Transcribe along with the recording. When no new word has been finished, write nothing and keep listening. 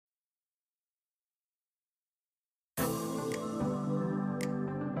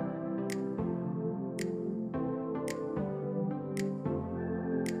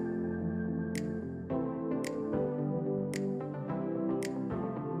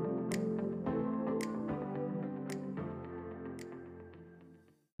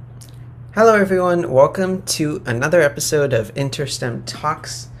Hello, everyone. Welcome to another episode of InterSTEM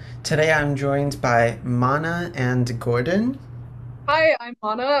Talks. Today I'm joined by Mana and Gordon. Hi, I'm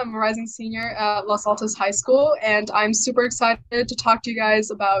Mana. I'm a rising senior at Los Altos High School, and I'm super excited to talk to you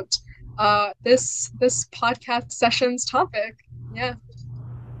guys about this podcast session's topic. Yeah.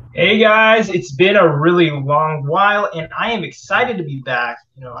 Hey guys, it's been a really long while and I am excited to be back.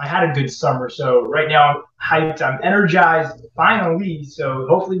 I had a good summer, so right now I'm hyped, I'm energized finally. So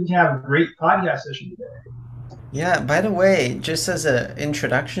hopefully we can have a great podcast session today. Yeah, by the way, just as an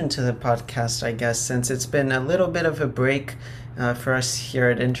introduction to the podcast, I guess, since it's been a little bit of a break for us here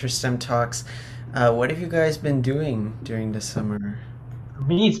at InterSTEM Talks, what have you guys been doing during the summer? For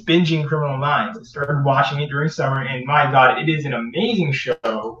me, it's binging Criminal Minds. I started watching it during summer, and my God, it is an amazing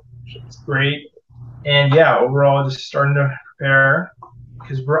show. It's great. And yeah, overall, just starting to prepare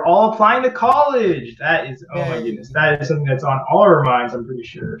because we're all applying to college. That is, oh my Yay. goodness, that is something that's on all our minds, I'm pretty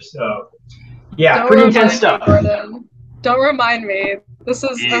sure. So yeah, Don't pretty intense remind me, stuff. Gordon. Don't remind me. This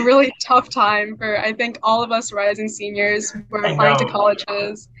is a really tough time for, I think, all of us rising seniors who are I applying to know.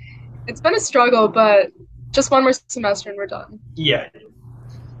 colleges. It's been a struggle, but just one more semester and we're done. Yeah,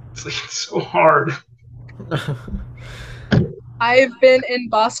 it's like so hard. I've been in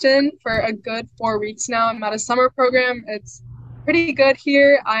Boston for a good 4 weeks now. I'm at a summer program. It's pretty good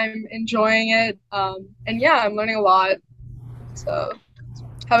here. I'm enjoying it. And yeah, I'm learning a lot. So,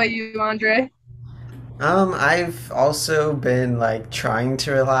 how about you, Andre? I've also been like trying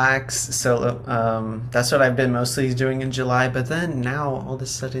to relax, so that's what I've been mostly doing in July. But then now, all of a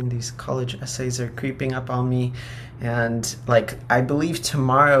sudden, these college essays are creeping up on me, and like I believe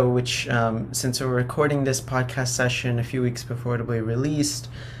tomorrow, which since we're recording this podcast session a few weeks before it'll be released,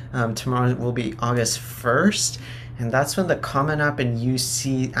 tomorrow will be August 1st, and that's when the Common App and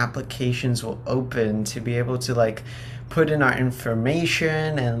UC applications will open to be able to like put in our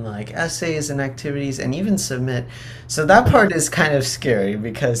information and like essays and activities and even submit. So that part is kind of scary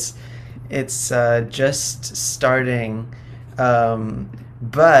because it's just starting.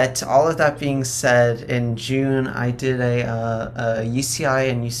 But all of that being said, in June I did a UCI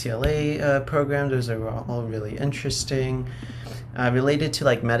and UCLA program. Those are all really interesting, related to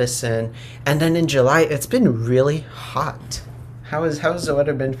like medicine. And then in July, it's been really hot. How's the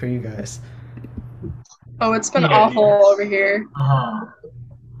weather been for you guys? Oh, it's been Yeah, awful dude. over here. Uh,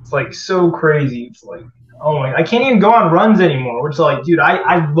 it's like so crazy. It's like, oh my, I can't even go on runs anymore. Which is like, dude,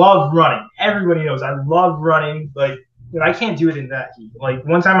 I love running. Everybody knows I love running. Like, dude, I can't do it in that heat. Like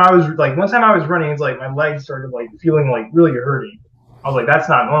one time I was running, it's like my legs started like feeling like really hurting. I was like, that's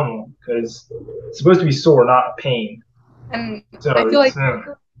not normal because it's supposed to be sore, not a pain. And So I feel it's like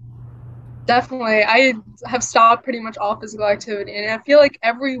definitely I have stopped pretty much all physical activity. And I feel like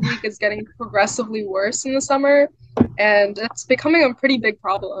every week is getting progressively worse in the summer. And it's becoming a pretty big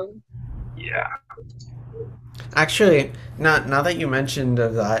problem. yeah. Actually, now that you mentioned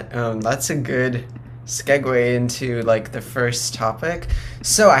of that, that's a good segue into like the first topic.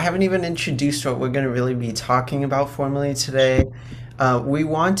 So I haven't even introduced what we're going to really be talking about formally today. We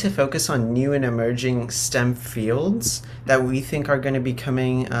want to focus on new and emerging STEM fields that we think are going to be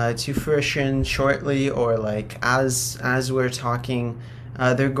coming to fruition shortly, or like as we're talking,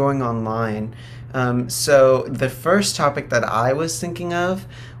 they're going online. So the first topic that I was thinking of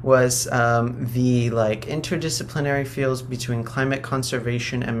was the like interdisciplinary fields between climate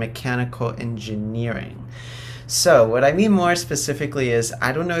conservation and mechanical engineering. So what I mean more specifically is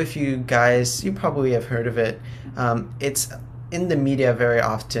I don't know if you probably have heard of it. It's in the media very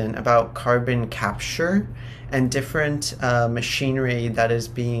often about carbon capture and different machinery that is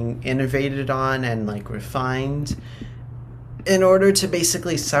being innovated on and like refined in order to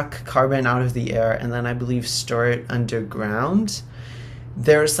basically suck carbon out of the air and then I believe store it underground.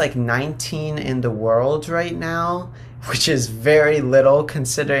 There's like 19 in the world right now, which is very little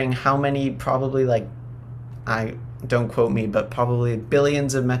considering how many probably like I don't quote me, but probably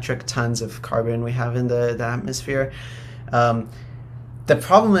billions of metric tons of carbon we have in the atmosphere. Um, the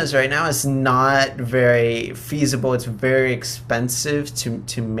problem is right now it's not very feasible. It's very expensive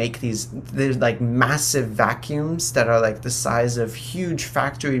to make these. There's like massive vacuums that are like the size of huge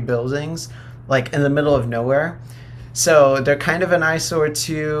factory buildings, like in the middle of nowhere. So they're kind of an eyesore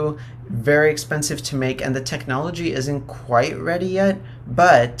too, very expensive to make, and the technology isn't quite ready yet.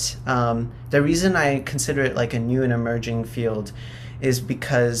 But the reason I consider it like a new and emerging field is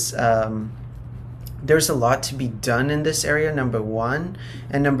because there's a lot to be done in this area, number one.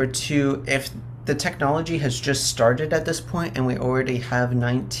 And number two, if the technology has just started at this point and we already have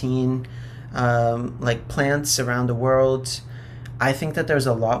 19 like plants around the world, I think that there's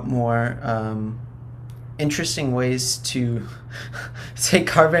a lot more interesting ways to take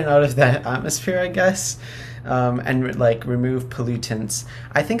carbon out of the atmosphere, I guess, and like remove pollutants.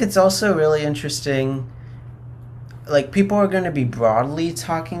 I think it's also really interesting. Like people are going to be broadly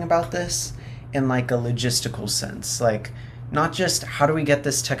talking about this in like a logistical sense, like not just how do we get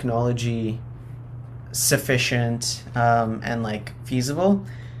this technology sufficient and like feasible,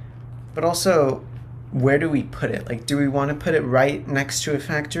 but also where do we put it? Like, do we want to put it right next to a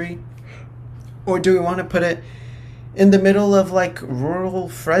factory, or do we want to put it in the middle of like rural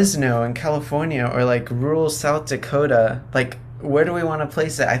Fresno in California or like rural South Dakota? Like, where do we want to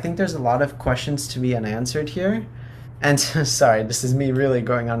place it? I think there's a lot of questions to be unanswered here. And sorry, this is me really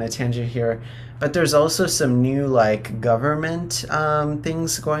going on a tangent here, but there's also some new like government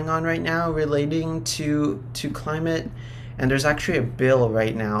things going on right now relating to climate, and there's actually a bill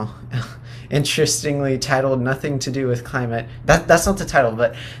right now, interestingly titled "Nothing to Do with Climate." That's not the title,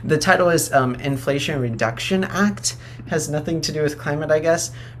 but the title is Inflation Reduction Act. Has nothing to do with climate, I guess,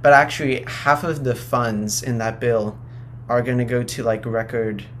 but actually half of the funds in that bill are going to go to like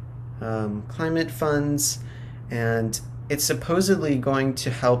record climate funds, and it's supposedly going to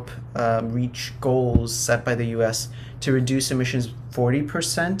help reach goals set by the US to reduce emissions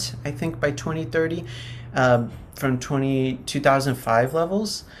 40%, I think, by 2030 from 2005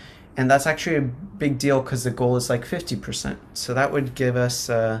 levels. And that's actually a big deal because the goal is like 50%. So that would give us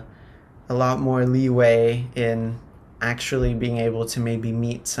a lot more leeway in actually being able to maybe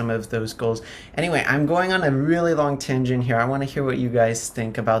meet some of those goals. Anyway, I'm going on a really long tangent here. I want to hear what you guys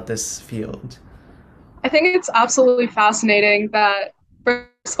think about this field. I think it's absolutely fascinating that, first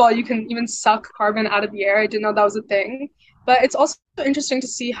of all, you can even suck carbon out of the air. I didn't know that was a thing. But it's also interesting to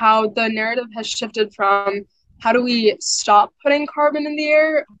see how the narrative has shifted from how do we stop putting carbon in the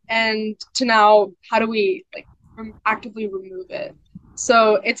air and to now how do we like actively remove it.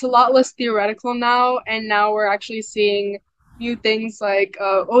 So it's a lot less theoretical now, and now we're actually seeing new things like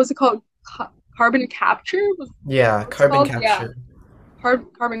what was it called? Carbon capture? Yeah, What's it carbon called? Yeah, capture.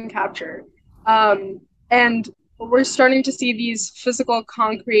 carbon capture. And we're starting to see these physical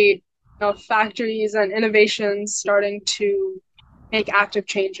concrete, factories and innovations starting to make active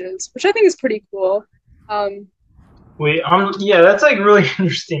changes, which I think is pretty cool. Um, Wait, yeah, that's like really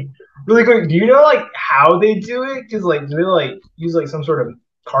interesting. Really quick, do you know like how they do it? Because like, do they like use like some sort of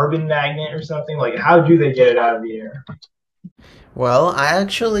carbon magnet or something? Like, how do they get it out of the air? Well, I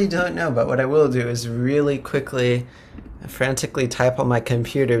actually don't know, but what I will do is really quickly, frantically type on my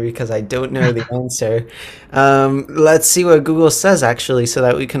computer because I don't know the answer. Let's see what Google says actually, so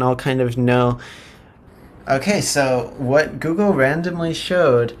that we can all kind of know. Okay, so what Google randomly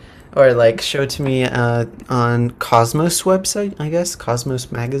showed, or like showed to me on Cosmos website, I guess,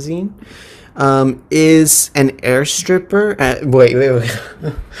 Cosmos magazine, is an air stripper. Wait.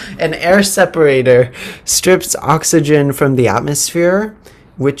 An air separator strips oxygen from the atmosphere,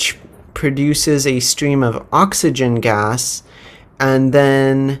 which produces a stream of oxygen gas, and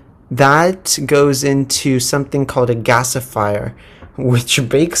then that goes into something called a gasifier, which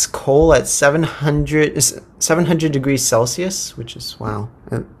bakes coal at 700 degrees Celsius, which is, wow,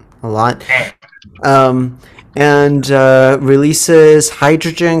 a lot, um, and releases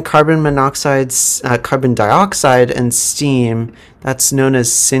hydrogen, carbon monoxide, carbon dioxide, and steam. That's known as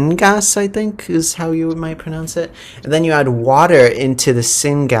syngas, I think, is how you might pronounce it. And then you add water into the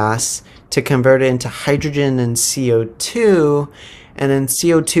syngas to convert it into hydrogen and CO2, and then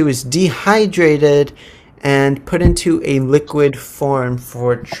CO2 is dehydrated and put into a liquid form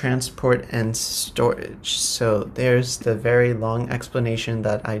for transport and storage. So there's the very long explanation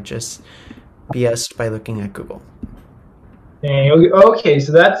that I just BS'd by looking at Google. Dang, okay,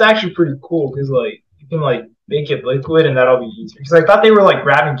 so that's actually pretty cool because like you can like make it liquid and that'll be easier. Because I thought they were like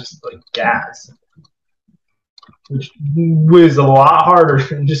grabbing just like gas, which was a lot harder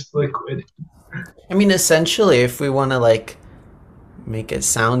than just liquid. I mean, essentially, if we want to like make it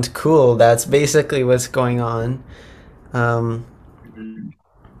sound cool, that's basically what's going on. Um,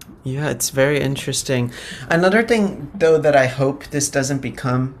 yeah, it's very interesting. Another thing, though, that I hope this doesn't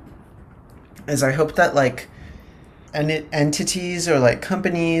become is I hope that like entities or like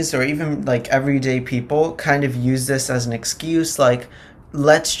companies or even like everyday people kind of use this as an excuse, like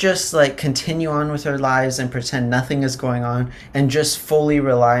let's just like continue on with our lives and pretend nothing is going on and just fully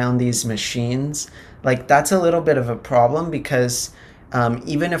rely on these machines. Like that's a little bit of a problem because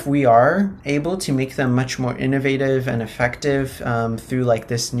even if we are able to make them much more innovative and effective through like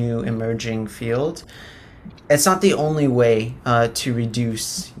this new emerging field, it's not the only way to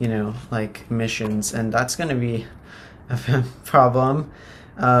reduce, like emissions, and that's going to be a problem.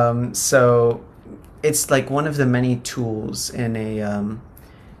 So it's like one of the many tools in a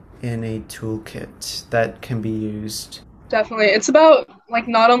toolkit that can be used. Definitely. It's about like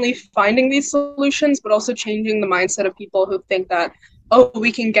not only finding these solutions, but also changing the mindset of people who think that, oh,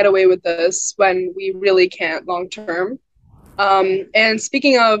 we can get away with this when we really can't long term. And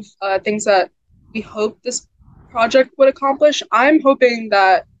speaking of things that we hope this project would accomplish, I'm hoping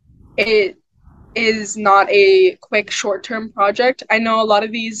that it is not a quick short term project. I know a lot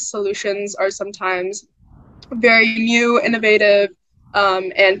of these solutions are sometimes very new, innovative,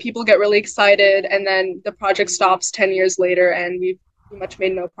 and people get really excited, and then the project stops 10 years later, and we've pretty much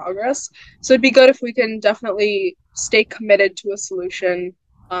made no progress. So it'd be good if we can definitely stay committed to a solution,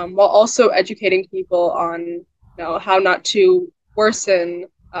 while also educating people on, how not to worsen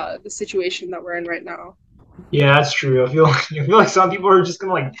the situation that we're in right now. Yeah, that's true. I feel like some people are just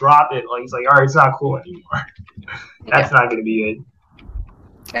gonna like drop it. Like it's like, all right, it's not cool anymore. That's Yeah. not gonna be good.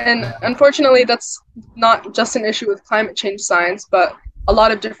 And unfortunately, that's not just an issue with climate change science, but a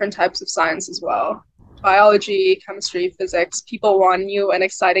lot of different types of science as well. Biology, chemistry, physics. People want new and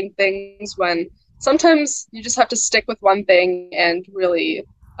exciting things when sometimes you just have to stick with one thing and really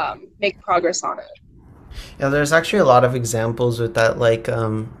make progress on it. Yeah, there's actually a lot of examples with that. Like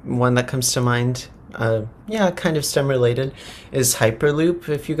one that comes to mind, yeah, kind of STEM related, is Hyperloop.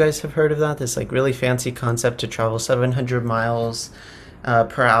 If you guys have heard of that, this like really fancy concept to travel 700 miles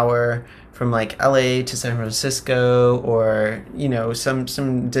per hour from like LA to San Francisco, or some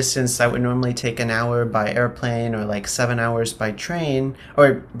distance that would normally take an hour by airplane or like 7 hours by train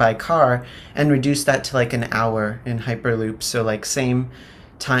or by car, and reduce that to like an hour in Hyperloop. So like same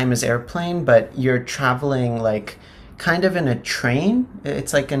time as airplane, but you're traveling like kind of in a train.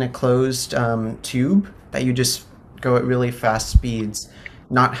 It's like in a closed tube that you just go at really fast speeds,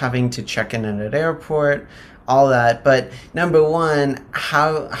 not having to check in at an airport, all that. But number one,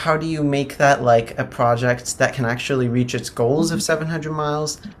 how do you make that like a project that can actually reach its goals of 700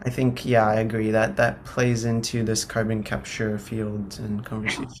 miles? I think, yeah, I agree that that plays into this carbon capture field and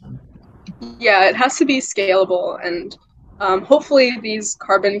conversation. Yeah, it has to be scalable, and hopefully these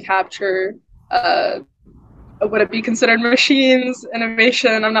carbon capture, would it be considered machines,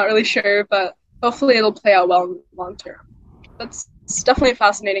 innovation? I'm not really sure, but hopefully it'll play out well long term. That's it's definitely a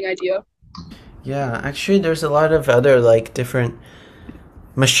fascinating idea. Yeah, actually, there's a lot of other like different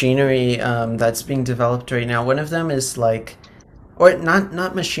machinery that's being developed right now. One of them is like, or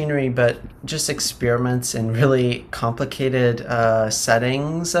not machinery, but just experiments in really complicated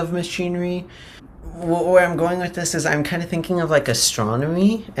settings of machinery. Where I'm going with this is I'm kind of thinking of like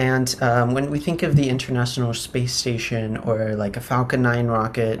astronomy, and when we think of the International Space Station or like a Falcon 9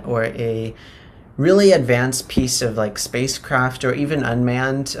 rocket or a really advanced piece of like spacecraft or even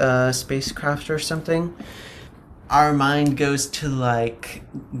unmanned spacecraft or something, our mind goes to like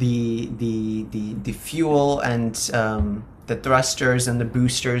the fuel and the thrusters and the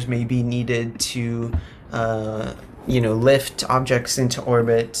boosters may be needed to lift objects into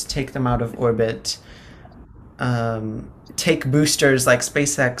orbit, take them out of orbit, take boosters like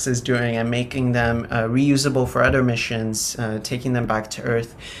SpaceX is doing and making them reusable for other missions, taking them back to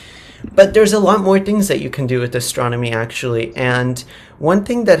Earth. But there's a lot more things that you can do with astronomy, actually. And one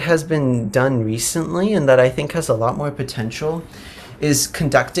thing that has been done recently and that I think has a lot more potential is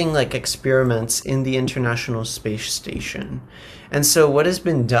conducting like experiments in the International Space Station. And so what has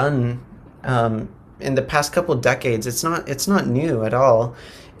been done in the past couple decades, it's not new at all,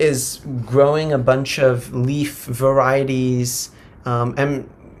 is growing a bunch of leaf varieties, and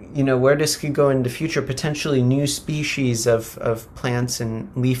where this could go in the future, potentially new species of plants and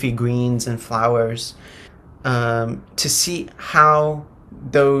leafy greens and flowers, to see how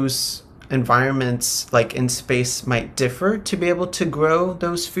those environments like in space might differ to be able to grow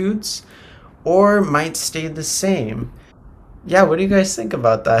those foods or might stay the same. Yeah, what do you guys think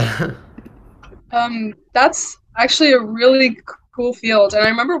about that? That's actually a really cool field, and I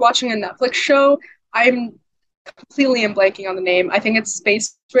remember watching a Netflix show. I'm completely am blanking on the name. I think it's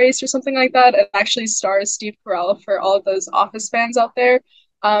Space Race or something like that. It actually stars Steve Carell for all of those Office fans out there.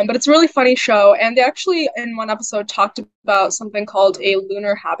 But it's a really funny show, and they actually in one episode talked about something called a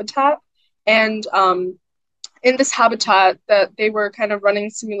lunar habitat, and in this habitat that they were kind of running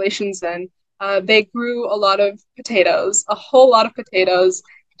simulations in, they grew a lot of potatoes, a whole lot of potatoes,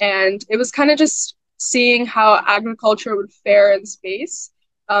 and it was kind of just seeing how agriculture would fare in space.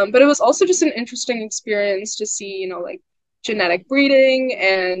 But it was also just an interesting experience to see, like genetic breeding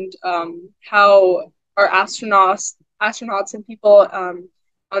and how our astronauts and people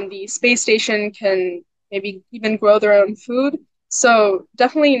on the space station can maybe even grow their own food. So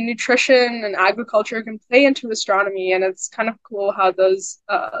definitely nutrition and agriculture can play into astronomy, and it's kind of cool how those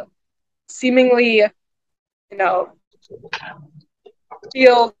seemingly, know,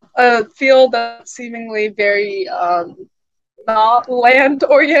 field a field that's seemingly very not land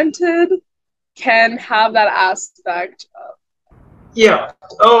oriented can have that aspect of. Yeah.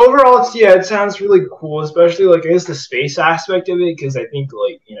 Overall, it sounds really cool, especially like I guess the space aspect of it, because I think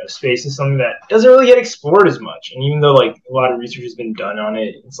like space is something that doesn't really get explored as much, and even though like a lot of research has been done on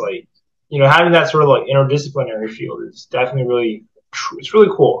it, it's like having that sort of like interdisciplinary field is definitely it's really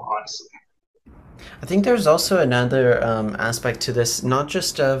cool, honestly. I think there's also another aspect to this, not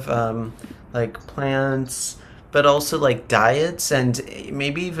just of like plants, but also like diets and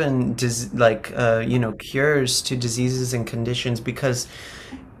maybe even like cures to diseases and conditions. Because,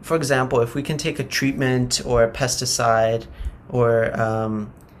 for example, if we can take a treatment or a pesticide or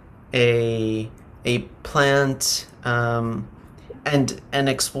a plant and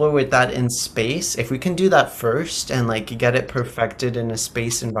explore with that in space, if we can do that first and like get it perfected in a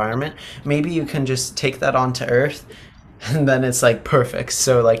space environment, maybe you can just take that onto Earth and then it's like perfect.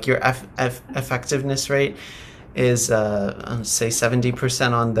 So like your effectiveness rate is say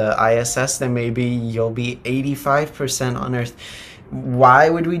 70% on the ISS, then maybe you'll be 85% on Earth. Why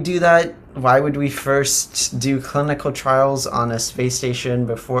would we do that? Why would we first do clinical trials on a space station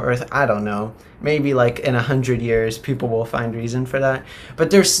before Earth? I don't know. Maybe like in 100 years, people will find reason for that.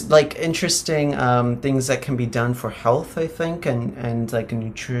 But there's like interesting things that can be done for health, I think, and like a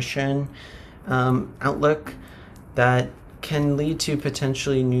nutrition outlook that can lead to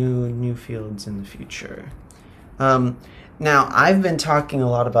potentially new fields in the future. Um, Now, I've been talking a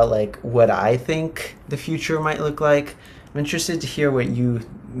lot about like what I think the future might look like. I'm interested to hear what you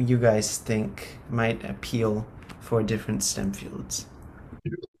guys think might appeal for different STEM fields.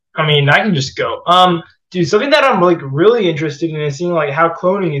 I mean, I can just go. Dude, something that I'm like really interested in is seeing like how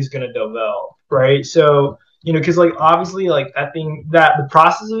cloning is gonna develop, right? So, because like obviously like that thing that the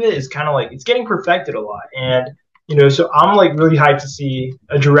process of it is kind of like it's getting perfected a lot, and so I'm like really hyped to see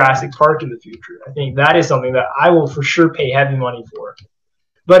a Jurassic Park in the future. I think that is something that I will for sure pay heavy money for.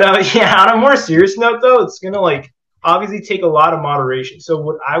 But yeah, on a more serious note though, it's gonna like obviously take a lot of moderation. So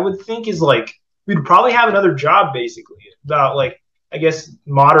what I would think is like we'd probably have another job basically about like I guess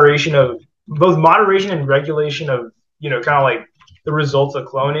moderation of both moderation and regulation of kind of like the results of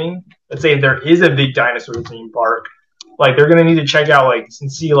cloning. Let's say if there is a big dinosaur theme park, like they're gonna need to check out like and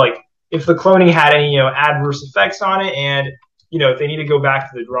see like if the cloning had any adverse effects on it, and if they need to go back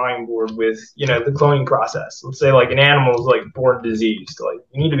to the drawing board with the cloning process. Let's say like an animal is like born diseased, like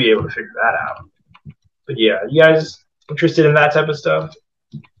you need to be able to figure that out. But yeah, you guys interested in that type of stuff?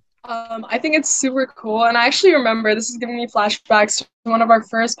 I think it's super cool. And I actually remember this is giving me flashbacks to one of our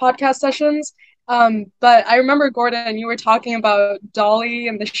first podcast sessions. But I remember, Gordon, you were talking about Dolly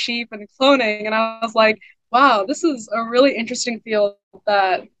and the sheep and cloning. And I was like, wow, this is a really interesting field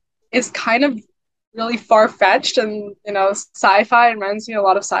that is kind of really far-fetched and, sci-fi and reminds me a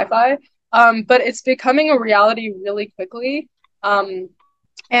lot of sci-fi. But it's becoming a reality really quickly.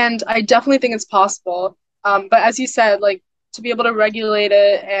 And I definitely think it's possible. But as you said, like, to be able to regulate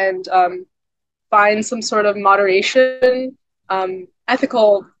it and find some sort of moderation,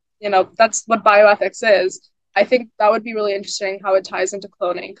 ethical, that's what bioethics is. I think that would be really interesting how it ties into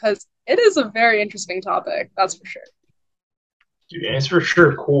cloning because it is a very interesting topic, that's for sure. Dude, and it's for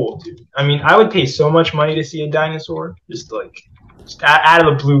sure cool, dude. I mean, I would pay so much money to see a dinosaur. Just out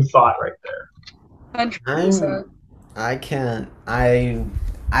of the blue thought right there. 100%. I can't.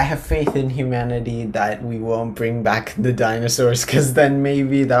 I have faith in humanity that we won't bring back the dinosaurs because then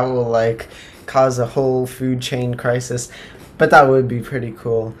maybe that will like cause a whole food chain crisis. But that would be pretty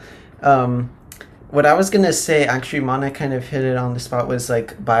cool. What I was gonna say, actually, Mana kind of hit it on the spot, was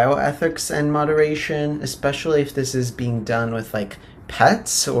like bioethics and moderation, especially if this is being done with like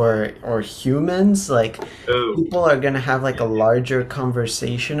pets or humans. Like Oh, people are gonna have like a larger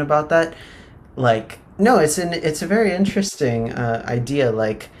conversation about that. Like, no, it's a very interesting idea.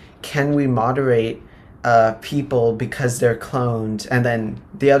 Like, can we moderate people because they're cloned, and then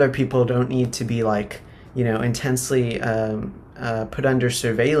the other people don't need to be like, intensely put under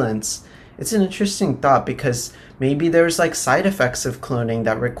surveillance? It's an interesting thought because maybe there's like side effects of cloning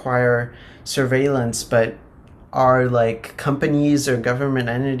that require surveillance, but are like companies or government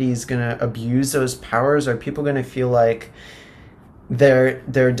entities gonna abuse those powers? Are people gonna feel like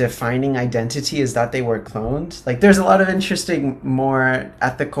their defining identity is that they were cloned? Like there's a lot of interesting, more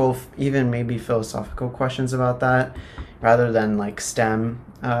ethical, even maybe philosophical questions about that, rather than like STEM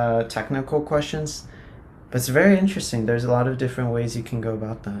technical questions. But it's very interesting. There's a lot of different ways you can go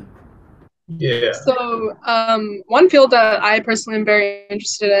about that. yeah. So, one field that I personally am very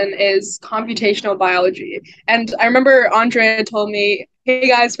interested in is computational biology. And I remember Andrea told me, hey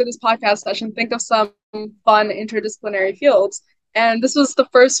guys, for this podcast session, think of some fun interdisciplinary fields. And this was the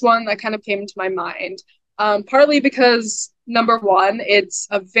first one that kind of came to my mind, partly because number one, it's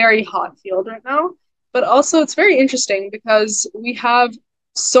a very hot field right now, but also it's very interesting because we have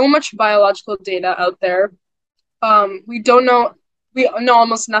so much biological data out there. We don't know, we know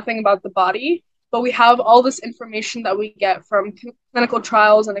almost nothing about the body, but we have all this information that we get from clinical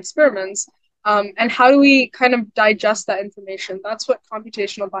trials and experiments. And how do we kind of digest that information? That's what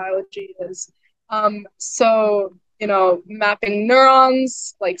computational biology is. So, mapping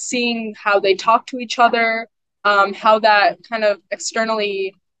neurons, like seeing how they talk to each other, how that kind of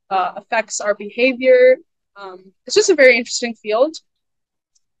externally affects our behavior. It's just a very interesting field.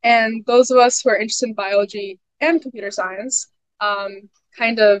 And those of us who are interested in biology and computer science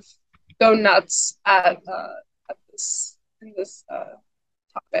kind of go nuts at this in this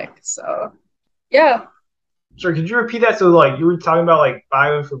topic. So yeah, Sorry, could you repeat that? So like you were talking about like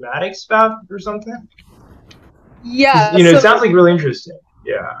bioinformatics stuff or something? 'Cause, yeah. it So sounds like really interesting.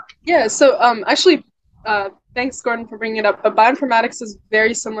 Yeah. yeah, so actually, thanks, Gordon, for bringing it up. But bioinformatics is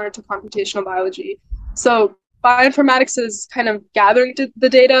very similar to computational biology. So bioinformatics is kind of gathering the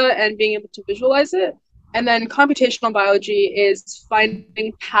data and being able to visualize it, and then computational biology is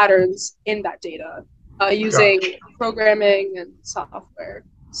finding patterns in that data using Gotcha. programming and software.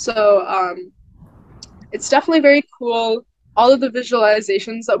 So it's definitely very cool. All of the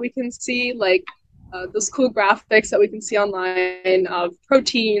visualizations that we can see, like those cool graphics that we can see online of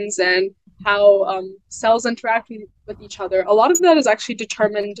proteins and how cells interact with each other. A lot of that is actually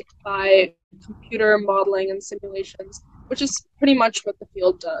determined by computer modeling and simulations, which is pretty much what the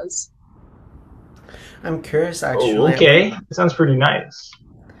field does. I'm curious Oh, actually. okay. That sounds pretty nice.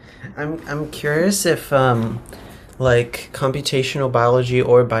 I'm curious if like computational biology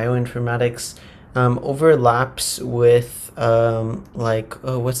or bioinformatics overlaps with like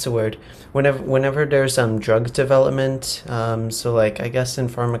what's the word? Whenever there's drug development, so like I guess in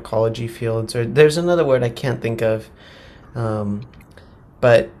pharmacology fields, or there's another word I can't think of, um,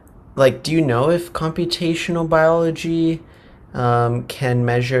 but like do you know if computational biology can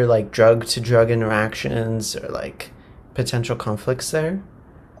measure like drug to drug interactions or like potential conflicts there?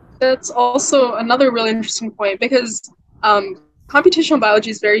 That's also another really interesting point because computational biology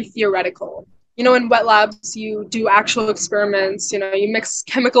is very theoretical. In wet labs, you do actual experiments, you mix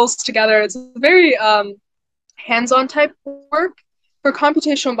chemicals together. It's very hands-on type work. For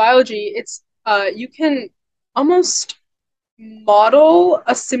computational biology, it's you can almost model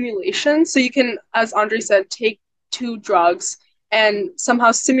a simulation. So you can, as Andre said, take two drugs and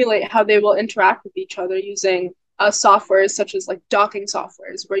somehow simulate how they will interact with each other using softwares such as like docking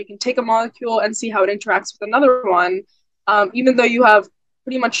softwares, where you can take a molecule and see how it interacts with another one, even though you have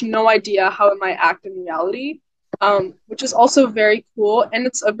pretty much no idea how it might act in reality, which is also very cool. And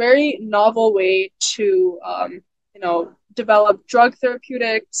it's a very novel way to, develop drug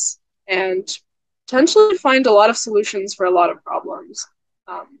therapeutics and potentially find a lot of solutions for a lot of problems.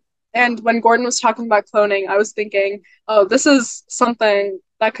 And when Gordon was talking about cloning, I was thinking, oh, this is something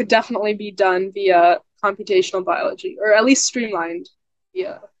that could definitely be done via computational biology, or at least streamlined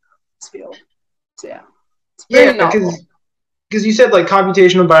via this field. So yeah, it's Yeah, very novel. because you said like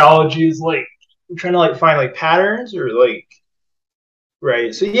computational biology is like you're trying to like find like patterns or like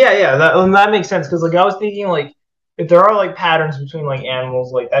right. So yeah, that makes sense because like I was thinking like if there are like patterns between like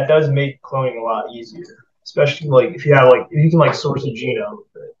animals, like that does make cloning a lot easier. Especially like if you have like if you can like source a genome,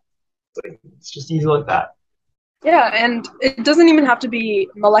 like it's just easy like that. Yeah, and it doesn't even have to be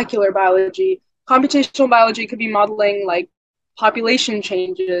molecular biology. Computational biology could be modeling like population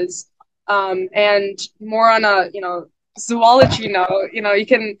changes, and more on a zoology note. You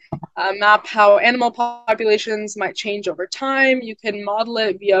can map how animal populations might change over time. You can model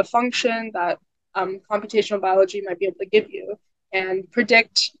it via a function that computational biology might be able to give you, and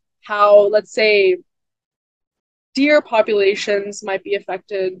predict how, let's say, deer populations might be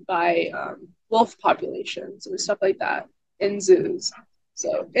affected by wolf populations or stuff like that in zoos.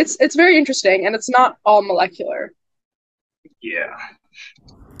 So it's very interesting, and it's not all molecular. Yeah.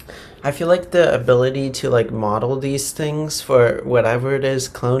 I feel like the ability to like model these things for whatever it is,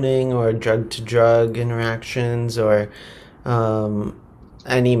 cloning or drug to drug interactions or um,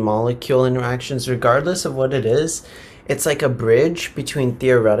 any molecule interactions, regardless of what it is, it's like a bridge between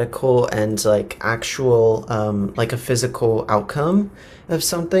theoretical and like actual, like a physical outcome of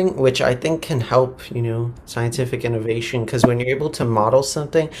something, which I think can help, scientific innovation. Because when you're able to model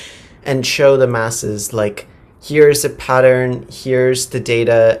something and show the masses, like, here's a pattern, here's the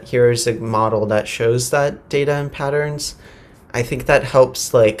data, here's a model that shows that data and patterns, I think that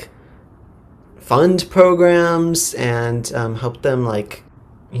helps, like, fund programs and help them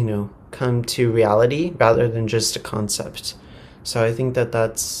come to reality rather than just a concept. So I think that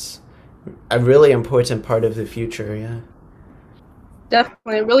that's a really important part of the future. Yeah.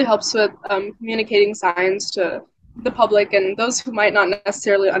 Definitely, it really helps with communicating science to the public and those who might not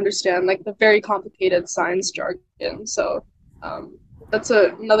necessarily understand like the very complicated science jargon. So um, that's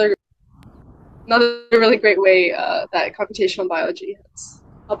another really great way that computational biology has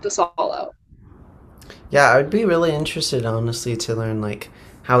helped us all out. Yeah, I would be really interested, honestly, to learn like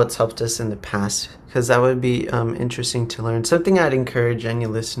how it's helped us in the past, because that would be interesting to learn. Something I'd encourage any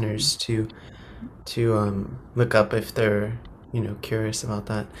listeners to look up if they're curious about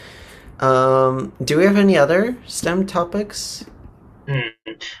that. Do we have any other STEM topics? Hmm.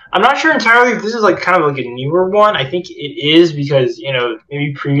 I'm not sure entirely if this is like kind of like a newer one. I think it is because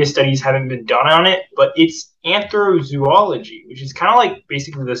maybe previous studies haven't been done on it, but it's anthrozoology, which is kind of like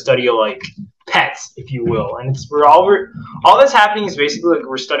basically the study of like pets, if you will. And it's all that's happening is basically like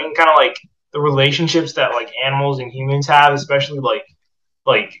we're studying kind of like the relationships that like animals and humans have, especially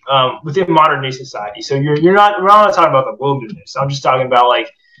within modern day society. So we're not talking about the wilderness. I'm just talking about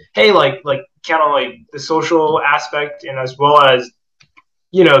like, hey, like kind of like the social aspect and as well as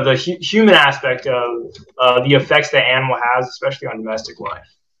the human aspect of the effects that animal has, especially on domestic life.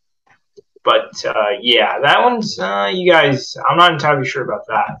 But yeah, that one's you guys. I'm not entirely sure about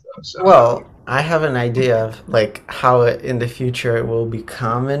that though. So Well, I have an idea of like how it, in the future it will be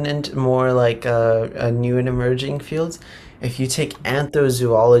common and more like a new and emerging fields. If you take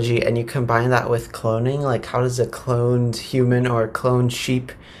anthrozoology and you combine that with cloning, like how does a cloned human or a cloned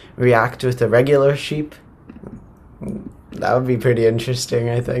sheep react with a regular sheep? That would be pretty interesting,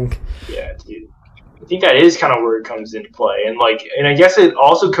 I think. yeah, dude. I think that is kind of where it comes into play, and I guess it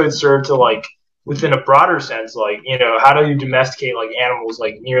also could serve to like within a broader sense, like how do you domesticate like animals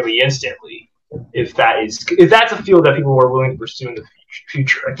like nearly instantly? If that's a field that people are willing to pursue in the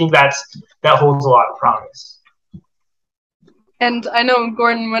future, I think that holds a lot of promise. And I know,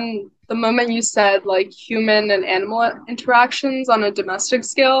 Gordon, when the moment you said like human and animal interactions on a domestic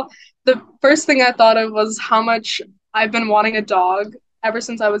scale, the first thing I thought of was how much I've been wanting a dog ever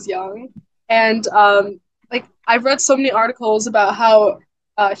since I was young. And like I've read so many articles about how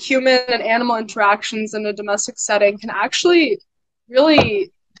human and animal interactions in a domestic setting can actually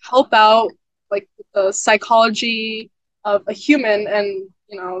really help out like the psychology of a human, and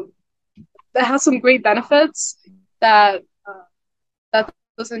that has some great benefits that that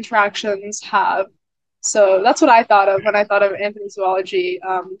those interactions have. So that's what I thought of when I thought of Anthony zoology.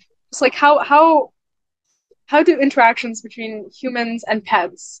 It's like how do interactions between humans and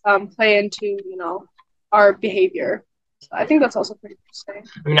pets play into our behavior? So I think that's also pretty interesting.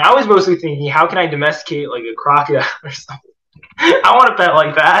 I mean, I was mostly thinking, how can I domesticate like a crocodile or something? I want a pet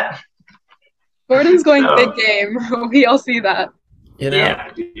like that. Gordon's going big So game. We all see that. You know, yeah,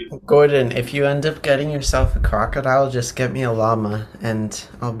 dude. Gordon, if you end up getting yourself a crocodile, just get me a llama and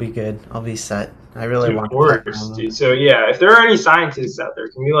I'll be good. I'll be set. I really Dude, of want a pet course, llama. dude. So yeah, if there are any scientists out there,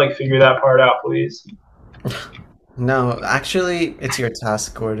 can we like figure that part out, please? No, actually, it's your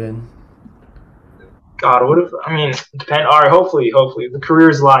task, Gordon. God, what if? I mean, depend. All right, hopefully the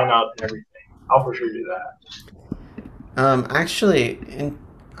careers line up and everything. I'll for sure do that. Actually,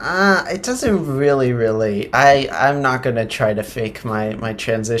 it doesn't really relate. I'm not gonna try to fake my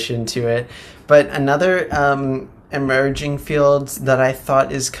transition to it, but another emerging fields that I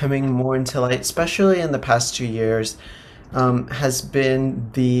thought is coming more into light, especially in the past 2 years, has been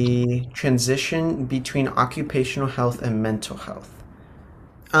the transition between occupational health and mental health.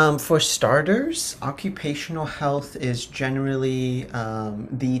 For starters, occupational health is generally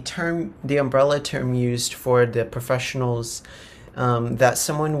the umbrella term used for the professionals that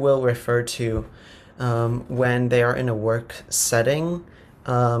someone will refer to when they are in a work setting.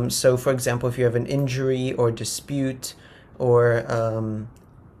 So, for example, if you have an injury or dispute, or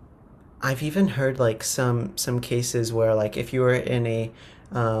I've even heard like some cases where like if you were in a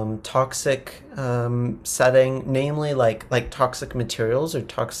toxic setting, namely like toxic materials or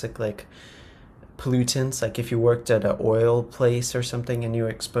toxic like pollutants, like if you worked at an oil place or something and you were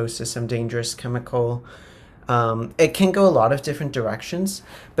exposed to some dangerous chemical, it can go a lot of different directions.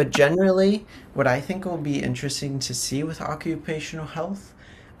 But generally, what I think will be interesting to see with occupational health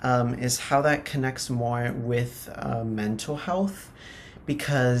is how that connects more with mental health,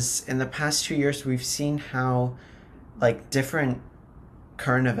 because in the past 2 years we've seen how like different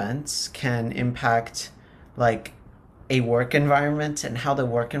current events can impact like a work environment and how the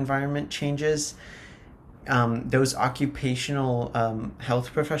work environment changes. Those occupational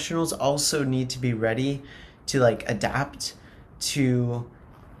health professionals also need to be ready to like adapt to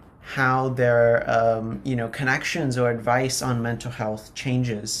how their connections or advice on mental health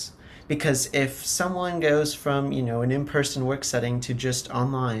changes, because if someone goes from an in-person work setting to just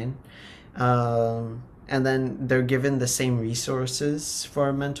online, and then they're given the same resources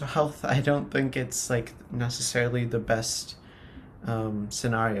for mental health, I don't think it's like necessarily the best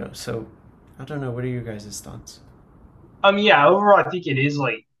scenario. So I don't know. What are your guys' thoughts? Yeah, overall, I think it is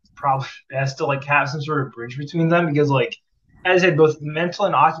like probably best to like have some sort of bridge between them because like as I said, both mental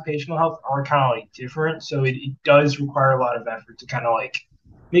and occupational health are kind of like different, so it does require a lot of effort to kind of like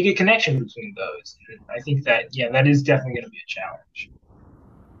make a connection between those. And I think that yeah, that is definitely going to be a challenge.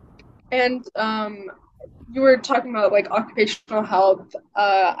 And you were talking about like occupational health.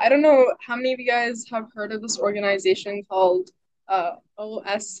 I don't know how many of you guys have heard of this organization called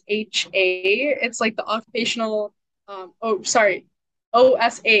OSHA. It's like the occupational oh sorry,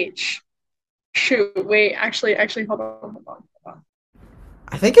 OSH. Shoot, wait, actually hold on.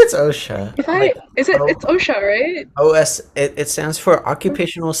 I think it's OSHA. If Like I is it O it's OSHA, right? OS. It stands for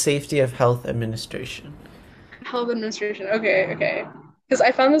Occupational Safety of Health Administration. Health Administration. Okay, okay. Because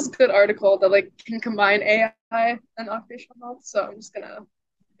I found this good article that like can combine AI and occupational health. So I'm just gonna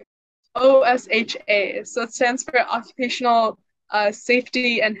OSHA. So it stands for Occupational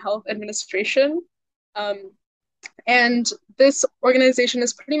Safety and Health Administration. Um, and this organization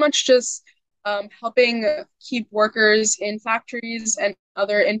is pretty much just helping keep workers in factories and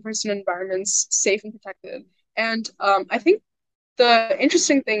other in-person environments safe and protected. And I think the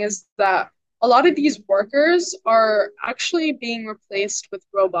interesting thing is that a lot of these workers are actually being replaced with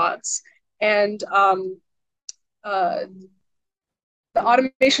robots. And uh, the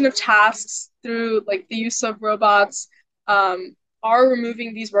automation of tasks through like the use of robots um, are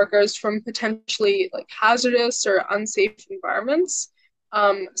removing these workers from potentially like hazardous or unsafe environments.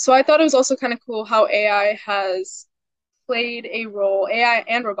 So I thought it was also kind of cool how AI has played a role, AI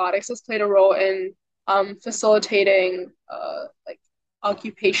and robotics has played a role in facilitating like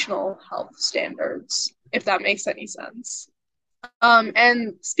occupational health standards, if that makes any sense.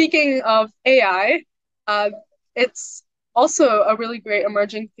 And speaking of AI, it's also a really great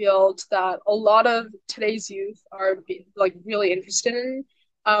emerging field that a lot of today's youth are like really interested in.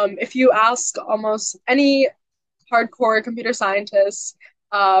 If you ask almost any hardcore computer scientists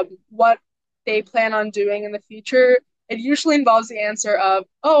what they plan on doing in the future, it usually involves the answer of,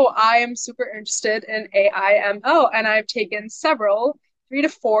 "Oh, I am super interested in AIML, and I've taken several 3 to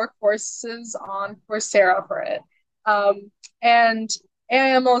 4 courses on Coursera for it." And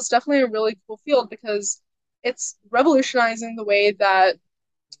AIML is definitely a really cool field because it's revolutionizing the way that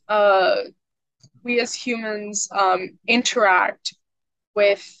uh, we as humans interact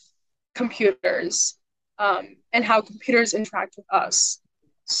with computers and how computers interact with us.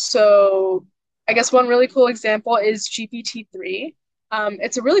 So, I guess one really cool example is GPT-3.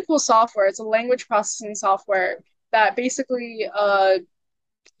 It's a really cool software. It's a language processing software that basically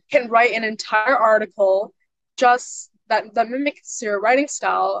can write an entire article just that mimics your writing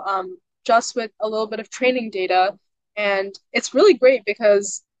style, just with a little bit of training data. And it's really great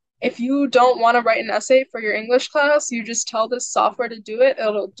because if you don't want to write an essay for your English class, you just tell this software to do it.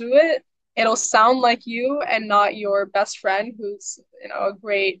 It'll do it. It'll sound like you and not your best friend who's, a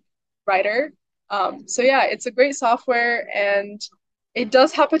great writer. So yeah, it's a great software and it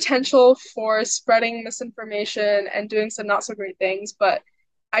does have potential for spreading misinformation and doing some not so great things, but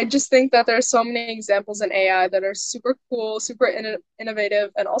I just think that there's so many examples in AI that are super cool, super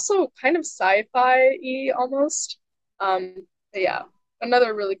innovative, and also kind of sci-fi-y almost. But yeah,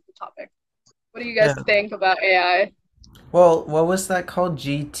 another really cool topic. What do you guys Yeah. think about AI? Well, what was that called?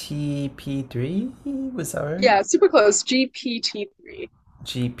 GTP3? Was that right? Yeah, super close. GPT-3.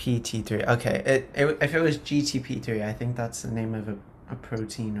 GPT-3. Okay. If it was GTP-3, I think that's the name of a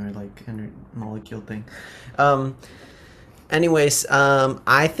protein or like a molecule thing. Um, Anyways,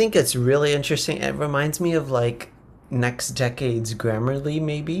 I think it's really interesting. It reminds me of like next decade's Grammarly,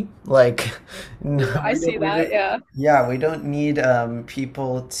 maybe. Like, no, Ooh, I see we that. don't, Yeah. yeah, we don't need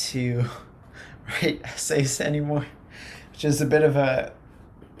people to write essays anymore, which is a bit of a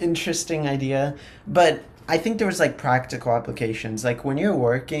interesting idea. But I think there was like practical applications. Like when you're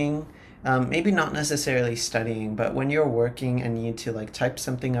working, maybe not necessarily studying, but when you're working and need to like type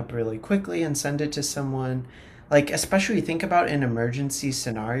something up really quickly and send it to someone, like especially think about in emergency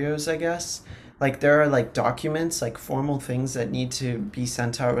scenarios, I guess. Like there are like documents, like formal things that need to be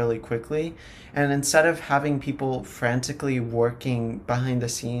sent out really quickly. And instead of having people frantically working behind the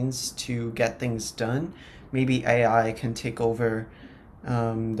scenes to get things done, maybe AI can take over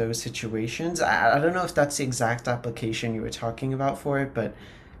those situations. I don't know if that's the exact application you were talking about for it, but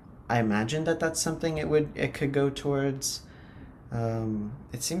I imagine that that's something it could go towards.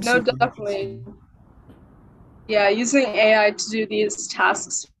 It seems No, super definitely. interesting. Yeah, using AI to do these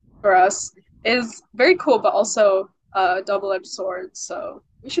tasks for us is very cool, but also a double-edged sword. So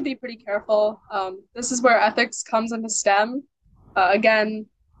we should be pretty careful. This is where ethics comes into STEM. Again,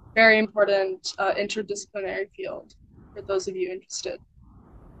 very important interdisciplinary field for those of you interested.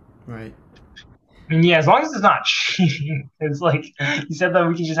 Right. I mean, yeah, as long as it's not cheating. It's like you said that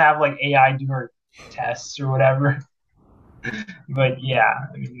we can just have like AI do our tests or whatever. But yeah,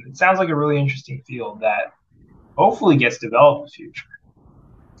 I mean, it sounds like a really interesting field that hopefully gets developed in the future.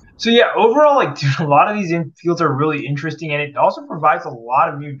 So yeah, overall, like, dude, a lot of these fields are really interesting, and it also provides a lot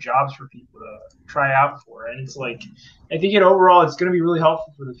of new jobs for people to try out for. And it's like, I think overall, it's going to be really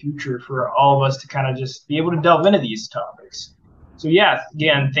helpful for the future for all of us to kind of just be able to delve into these topics. So yeah,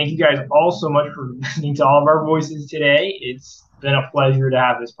 again, thank you guys all so much for listening to all of our voices today. It's been a pleasure to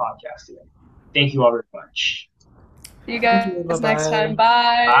have this podcast today. Thank you all very much. See you guys next time.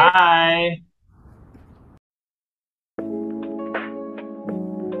 Bye. Bye.